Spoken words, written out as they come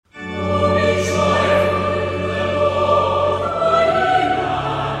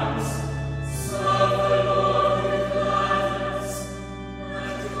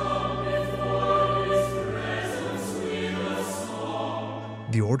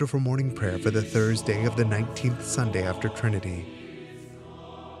order for morning prayer for the Thursday of the 19th Sunday after Trinity.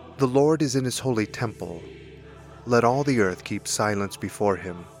 The Lord is in his holy temple. Let all the earth keep silence before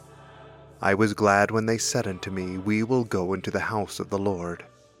him. I was glad when they said unto me, We will go into the house of the Lord.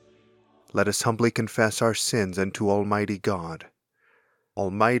 Let us humbly confess our sins unto Almighty God.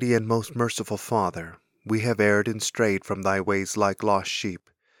 Almighty and most merciful Father, we have erred and strayed from thy ways like lost sheep.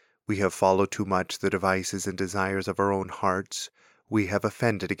 We have followed too much the devices and desires of our own hearts. We have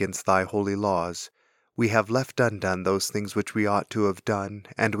offended against thy holy laws. We have left undone those things which we ought to have done,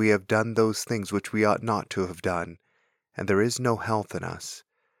 and we have done those things which we ought not to have done, and there is no health in us.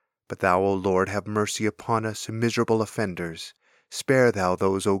 But thou, O Lord, have mercy upon us, miserable offenders. Spare thou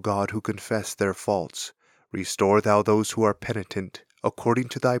those, O God, who confess their faults. Restore thou those who are penitent, according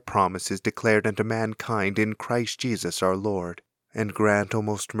to thy promises declared unto mankind in Christ Jesus our Lord. And grant, O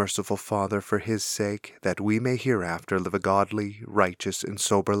most merciful Father, for his sake, that we may hereafter live a godly, righteous, and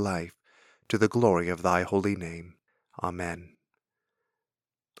sober life, to the glory of thy holy name. Amen.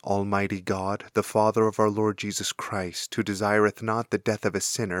 Almighty God, the Father of our Lord Jesus Christ, who desireth not the death of a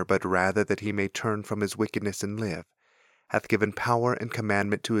sinner, but rather that he may turn from his wickedness and live, hath given power and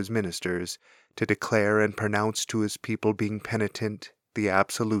commandment to his ministers, to declare and pronounce to his people being penitent the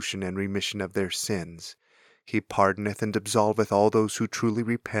absolution and remission of their sins. He pardoneth and absolveth all those who truly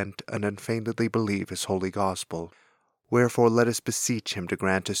repent and unfeignedly believe his holy gospel. Wherefore let us beseech him to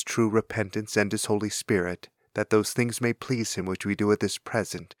grant us true repentance and his Holy Spirit, that those things may please him which we do at this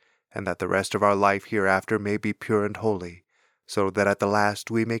present, and that the rest of our life hereafter may be pure and holy, so that at the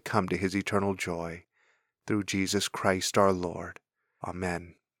last we may come to his eternal joy. Through Jesus Christ our Lord.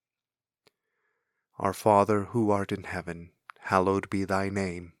 Amen. Our Father, who art in heaven, hallowed be thy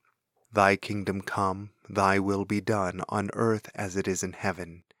name. Thy kingdom come, thy will be done, on earth as it is in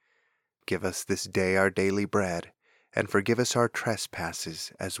heaven. Give us this day our daily bread, and forgive us our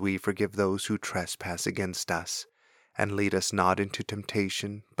trespasses, as we forgive those who trespass against us. And lead us not into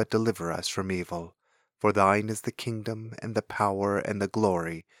temptation, but deliver us from evil. For thine is the kingdom, and the power, and the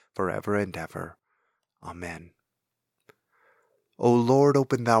glory, forever and ever. Amen. O Lord,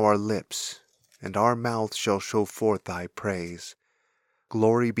 open thou our lips, and our mouth shall show forth thy praise.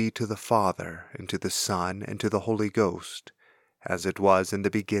 Glory be to the Father, and to the Son, and to the Holy Ghost, as it was in the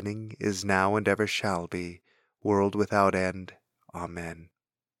beginning, is now, and ever shall be, world without end. Amen.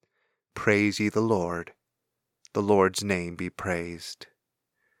 Praise ye the Lord. The Lord's name be praised.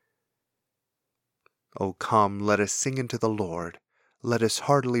 O come, let us sing unto the Lord. Let us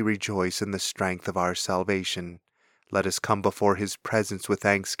heartily rejoice in the strength of our salvation. Let us come before his presence with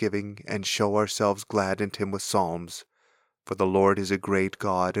thanksgiving, and show ourselves glad in him with psalms. For the Lord is a great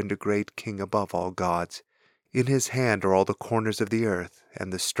God, and a great King above all gods. In his hand are all the corners of the earth,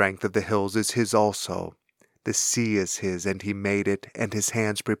 and the strength of the hills is his also. The sea is his, and he made it, and his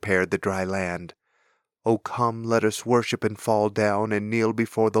hands prepared the dry land. O come, let us worship and fall down, and kneel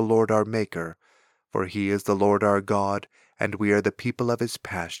before the Lord our Maker. For he is the Lord our God, and we are the people of his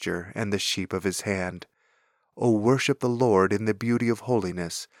pasture, and the sheep of his hand. O worship the Lord in the beauty of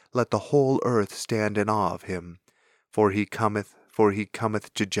holiness. Let the whole earth stand in awe of him. For he cometh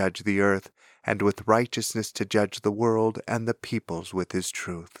to judge the earth, and with righteousness to judge the world and the peoples with his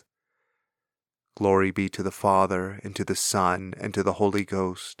truth. Glory be to the Father, and to the Son, and to the Holy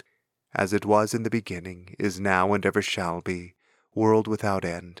Ghost, as it was in the beginning, is now, and ever shall be, world without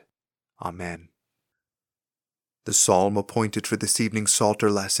end. Amen. The psalm appointed for this evening's Psalter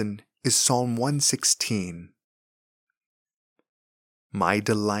lesson is Psalm 116. My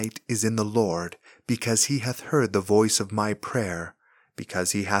delight is in the Lord, because he hath heard the voice of my prayer.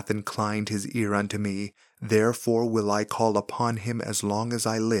 Because he hath inclined his ear unto me, therefore will I call upon him as long as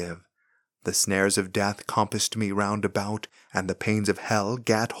I live. The snares of death compassed me round about, and the pains of hell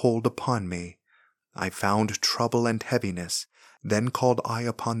gat hold upon me. I found trouble and heaviness. Then called I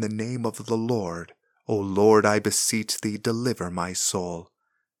upon the name of the Lord. O Lord, I beseech thee, deliver my soul.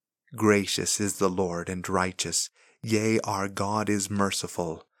 Gracious is the Lord, and righteous. Yea, our God is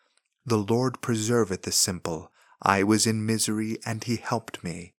merciful. The Lord preserveth the simple. I was in misery, and he helped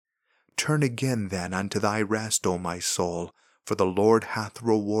me. Turn again then unto thy rest, O my soul, for the Lord hath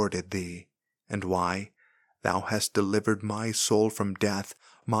rewarded thee. And why? Thou hast delivered my soul from death,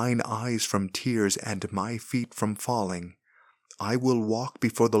 mine eyes from tears, and my feet from falling. I will walk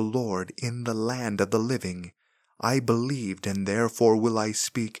before the Lord in the land of the living. I believed, and therefore will I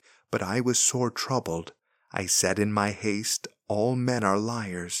speak, but I was sore troubled. I said in my haste, All men are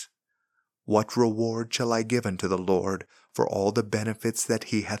liars. What reward shall I give unto the Lord for all the benefits that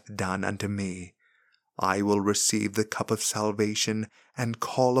he hath done unto me? I will receive the cup of salvation, and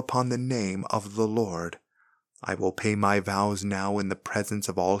call upon the name of the Lord. I will pay my vows now in the presence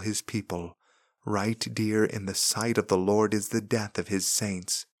of all his people. Right dear in the sight of the Lord is the death of his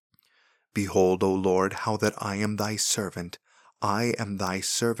saints. Behold, O Lord, how that I am thy servant. I am thy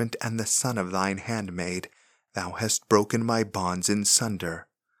servant and the son of thine handmaid. Thou hast broken my bonds in sunder.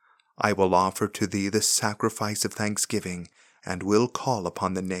 I will offer to thee the sacrifice of thanksgiving, and will call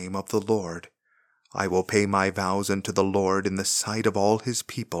upon the name of the Lord. I will pay my vows unto the Lord in the sight of all his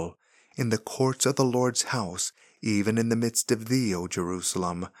people, in the courts of the Lord's house, even in the midst of thee, O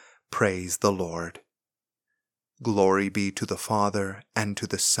Jerusalem. Praise the Lord. Glory be to the Father, and to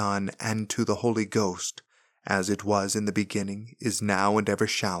the Son, and to the Holy Ghost, as it was in the beginning, is now, and ever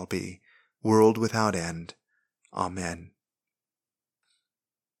shall be, world without end. Amen.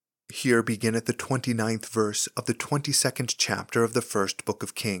 Here beginneth the 29th verse of the 22nd chapter of the first book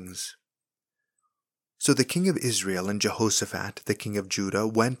of Kings. So the king of Israel and Jehoshaphat, the king of Judah,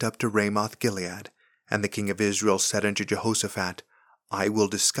 went up to Ramoth Gilead. And the king of Israel said unto Jehoshaphat, I will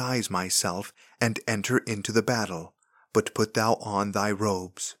disguise myself, and enter into the battle, but put thou on thy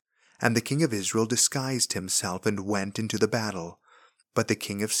robes. And the king of Israel disguised himself, and went into the battle. But the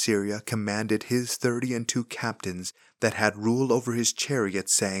king of Syria commanded his 32 captains that had rule over his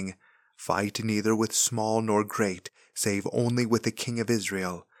chariots, saying, Fight neither with small nor great, save only with the king of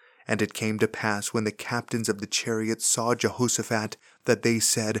Israel. And it came to pass, when the captains of the chariots saw Jehoshaphat, that they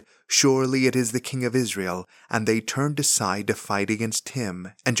said, Surely it is the king of Israel. And they turned aside to fight against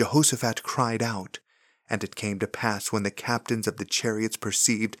him. And Jehoshaphat cried out. And it came to pass, when the captains of the chariots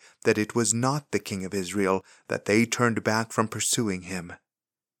perceived that it was not the king of Israel, that they turned back from pursuing him.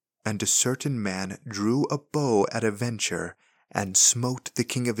 And a certain man drew a bow at a venture, and smote the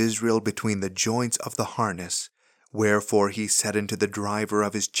king of Israel between the joints of the harness. Wherefore he said unto the driver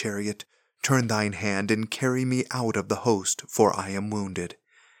of his chariot, Turn thine hand, and carry me out of the host, for I am wounded.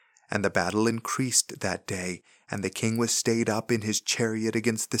 And the battle increased that day, and the king was stayed up in his chariot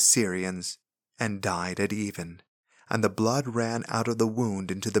against the Syrians, and died at even. And the blood ran out of the wound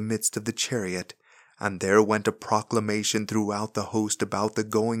into the midst of the chariot. And there went a proclamation throughout the host about the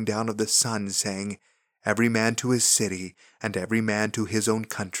going down of the sun, saying, Every man to his city, and every man to his own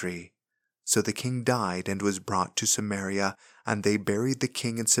country. So the king died, and was brought to Samaria, and they buried the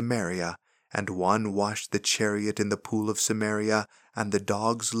king in Samaria. And one washed the chariot in the pool of Samaria, and the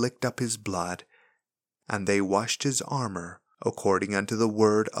dogs licked up his blood. And they washed his armor, according unto the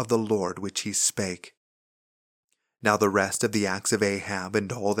word of the Lord which he spake. Now the rest of the acts of Ahab,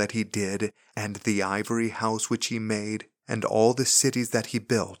 and all that he did, and the ivory house which he made, and all the cities that he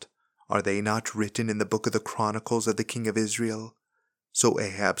built, are they not written in the book of the Chronicles of the king of Israel? So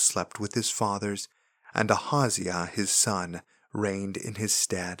Ahab slept with his fathers, and Ahaziah his son reigned in his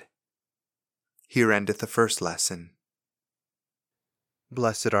stead. Here endeth the first lesson.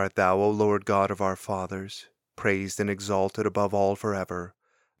 Blessed art thou, O Lord God of our fathers, praised and exalted above all forever.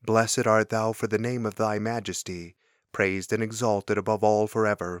 Blessed art thou for the name of thy majesty, praised and exalted above all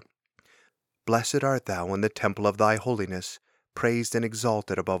forever. Blessed art thou in the temple of thy holiness, praised and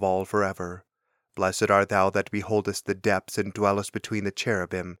exalted above all forever. Blessed art thou that beholdest the depths and dwellest between the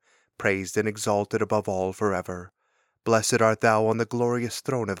cherubim, praised and exalted above all forever. Blessed art thou on the glorious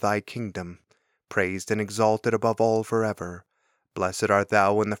throne of thy kingdom, praised and exalted above all forever. Blessed art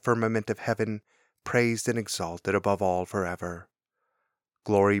thou in the firmament of heaven, praised and exalted above all forever.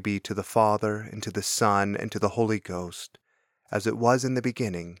 Glory be to the Father, and to the Son, and to the Holy Ghost, as it was in the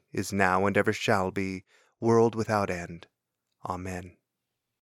beginning, is now, and ever shall be, world without end. Amen.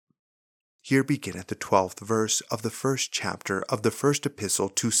 Here beginneth the 12th verse of the first chapter of the first epistle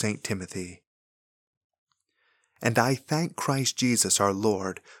to St. Timothy. And I thank Christ Jesus our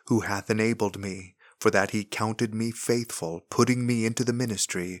Lord, who hath enabled me, for that he counted me faithful, putting me into the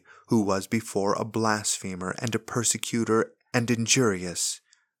ministry, who was before a blasphemer and a persecutor and injurious.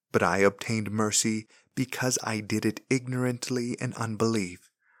 But I obtained mercy, because I did it ignorantly in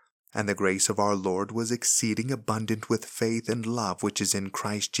unbelief. And the grace of our Lord was exceeding abundant with faith and love which is in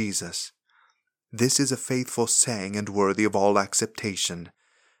Christ Jesus. This is a faithful saying and worthy of all acceptation,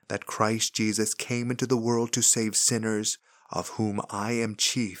 that Christ Jesus came into the world to save sinners, of whom I am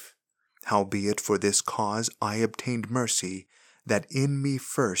chief. Howbeit for this cause I obtained mercy, that in me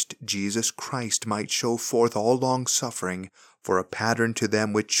first Jesus Christ might show forth all long-suffering, for a pattern to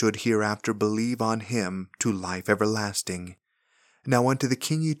them which should hereafter believe on him to life everlasting. Now unto the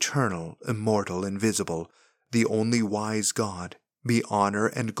King eternal, immortal, invisible, the only wise God, be honor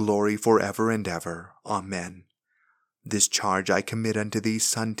and glory forever and ever. Amen. This charge I commit unto thee,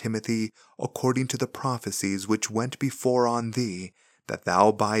 son Timothy, according to the prophecies which went before on thee, that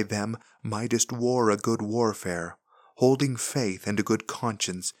thou by them mightest war a good warfare, holding faith and a good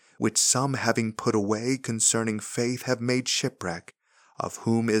conscience, which some having put away concerning faith have made shipwreck, of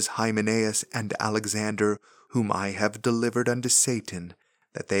whom is Hymenaeus and Alexander, whom I have delivered unto Satan,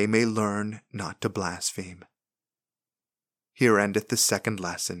 that they may learn not to blaspheme. Here endeth the second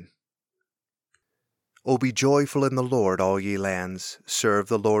lesson. O be joyful in the Lord, all ye lands. Serve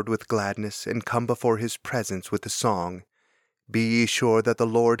the Lord with gladness, and come before his presence with a song. Be ye sure that the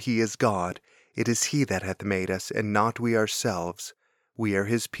Lord he is God. It is he that hath made us, and not we ourselves. We are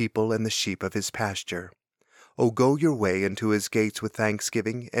his people, and the sheep of his pasture. O go your way into his gates with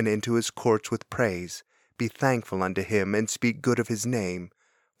thanksgiving, and into his courts with praise. Be thankful unto him, and speak good of his name.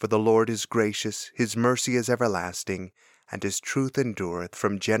 For the Lord is gracious, his mercy is everlasting, and his truth endureth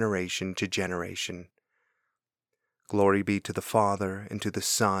from generation to generation. Glory be to the Father, and to the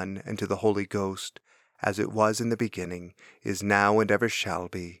Son, and to the Holy Ghost, as it was in the beginning, is now, and ever shall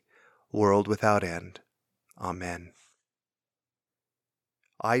be, world without end. Amen.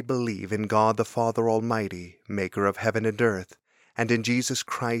 I believe in God the Father Almighty, maker of heaven and earth, and in Jesus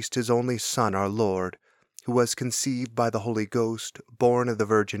Christ his only Son, our Lord, who was conceived by the Holy Ghost, born of the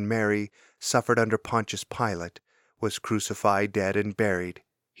Virgin Mary, suffered under Pontius Pilate, was crucified, dead, and buried.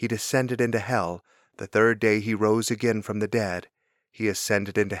 He descended into hell. The third day he rose again from the dead. He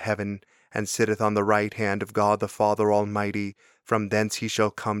ascended into heaven, and sitteth on the right hand of God the Father Almighty. From thence he shall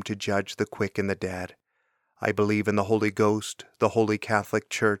come to judge the quick and the dead. I believe in the Holy Ghost, the Holy Catholic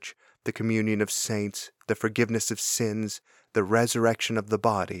Church, the communion of saints, the forgiveness of sins, the resurrection of the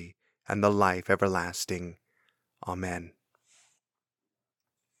body, and the life everlasting. Amen.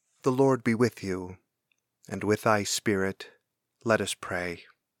 The Lord be with you, and with thy spirit. Let us pray.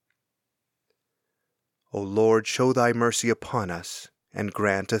 O Lord, show thy mercy upon us, and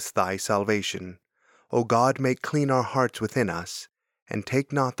grant us thy salvation. O God, make clean our hearts within us, and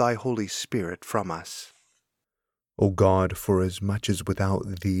take not thy Holy Spirit from us. O God, forasmuch as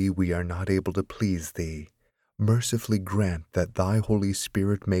without thee we are not able to please thee, mercifully grant that thy Holy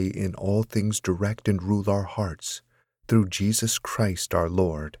Spirit may in all things direct and rule our hearts, through Jesus Christ our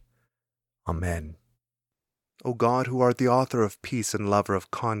Lord. Amen. O God, who art the author of peace and lover of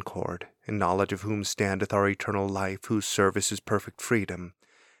concord, in knowledge of whom standeth our eternal life, whose service is perfect freedom,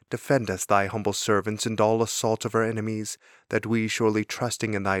 defend us, thy humble servants, in all assaults of our enemies, that we, surely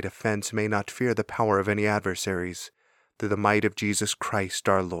trusting in thy defense, may not fear the power of any adversaries, through the might of Jesus Christ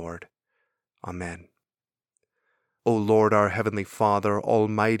our Lord. Amen. O Lord, our heavenly Father,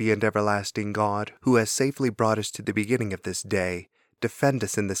 almighty and everlasting God, who has safely brought us to the beginning of this day, defend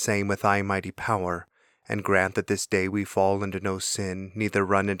us in the same with thy mighty power, and grant that this day we fall into no sin, neither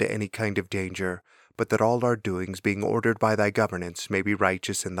run into any kind of danger, but that all our doings, being ordered by thy governance, may be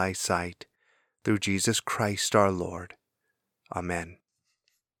righteous in thy sight. Through Jesus Christ our Lord. Amen.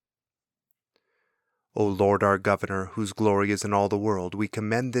 O Lord, our Governor, whose glory is in all the world, we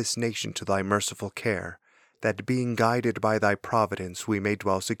commend this nation to thy merciful care, that being guided by thy providence we may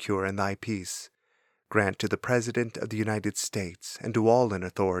dwell secure in thy peace. Grant to the President of the United States, and to all in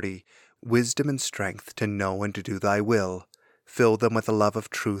authority, wisdom and strength to know and to do thy will. Fill them with the love of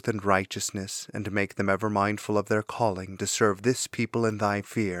truth and righteousness, and make them ever mindful of their calling to serve this people in thy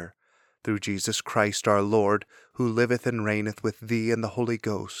fear. Through Jesus Christ our Lord, who liveth and reigneth with thee and the Holy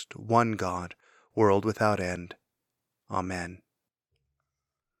Ghost, one God, world without end. Amen.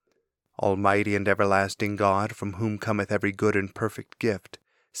 Almighty and everlasting God, from whom cometh every good and perfect gift,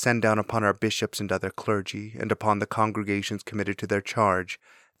 send down upon our bishops and other clergy, and upon the congregations committed to their charge,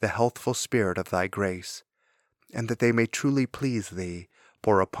 the healthful spirit of thy grace, and that they may truly please thee,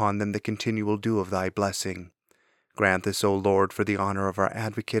 pour upon them the continual dew of thy blessing. Grant this, O Lord, for the honor of our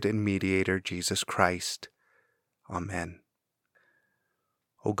advocate and mediator, Jesus Christ. Amen.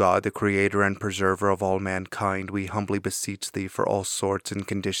 O God, the Creator and Preserver of all mankind, we humbly beseech thee for all sorts and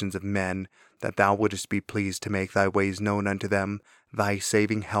conditions of men, that thou wouldest be pleased to make thy ways known unto them, thy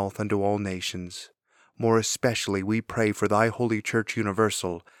saving health unto all nations. More especially we pray for thy holy Church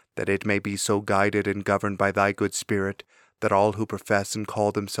universal, that it may be so guided and governed by thy good Spirit, that all who profess and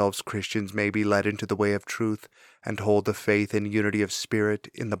call themselves Christians may be led into the way of truth, and hold the faith in unity of spirit,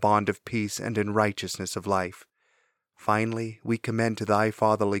 in the bond of peace, and in righteousness of life. Finally, we commend to thy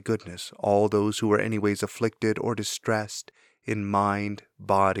fatherly goodness all those who are anyways afflicted or distressed in mind,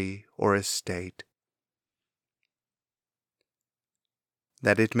 body, or estate,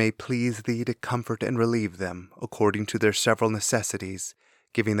 that it may please thee to comfort and relieve them according to their several necessities,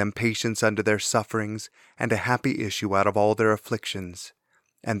 giving them patience under their sufferings, and a happy issue out of all their afflictions.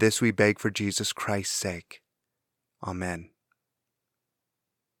 And this we beg for Jesus Christ's sake. Amen.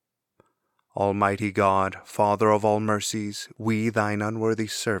 Almighty God, Father of all mercies, we, thine unworthy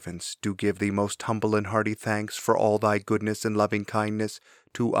servants, do give thee most humble and hearty thanks for all thy goodness and loving kindness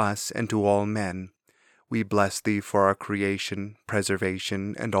to us and to all men. We bless thee for our creation,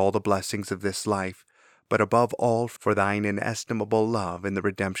 preservation, and all the blessings of this life, but above all for thine inestimable love in the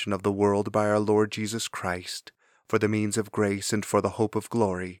redemption of the world by our Lord Jesus Christ, for the means of grace and for the hope of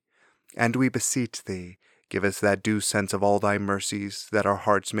glory. And we beseech thee, give us that due sense of all thy mercies, that our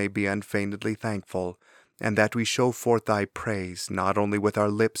hearts may be unfeignedly thankful, and that we show forth thy praise not only with our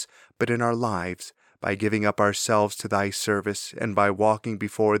lips, but in our lives, by giving up ourselves to thy service, and by walking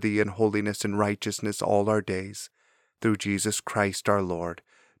before thee in holiness and righteousness all our days. Through Jesus Christ our Lord,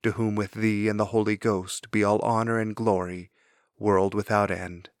 to whom with thee and the Holy Ghost be all honor and glory, world without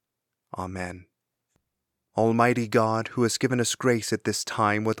end. Amen. Almighty God, who hast given us grace at this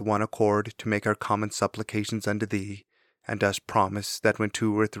time with one accord to make our common supplications unto thee, and dost promise that when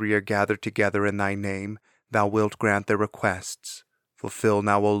 2 or 3 are gathered together in thy name, thou wilt grant their requests. Fulfill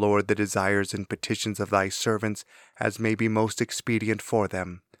now, O Lord, the desires and petitions of thy servants, as may be most expedient for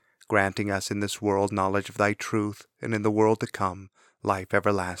them, granting us in this world knowledge of thy truth, and in the world to come life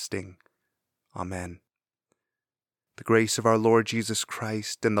everlasting. Amen. The grace of our Lord Jesus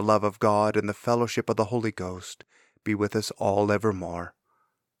Christ, and the love of God, and the fellowship of the Holy Ghost be with us all evermore.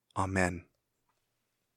 Amen.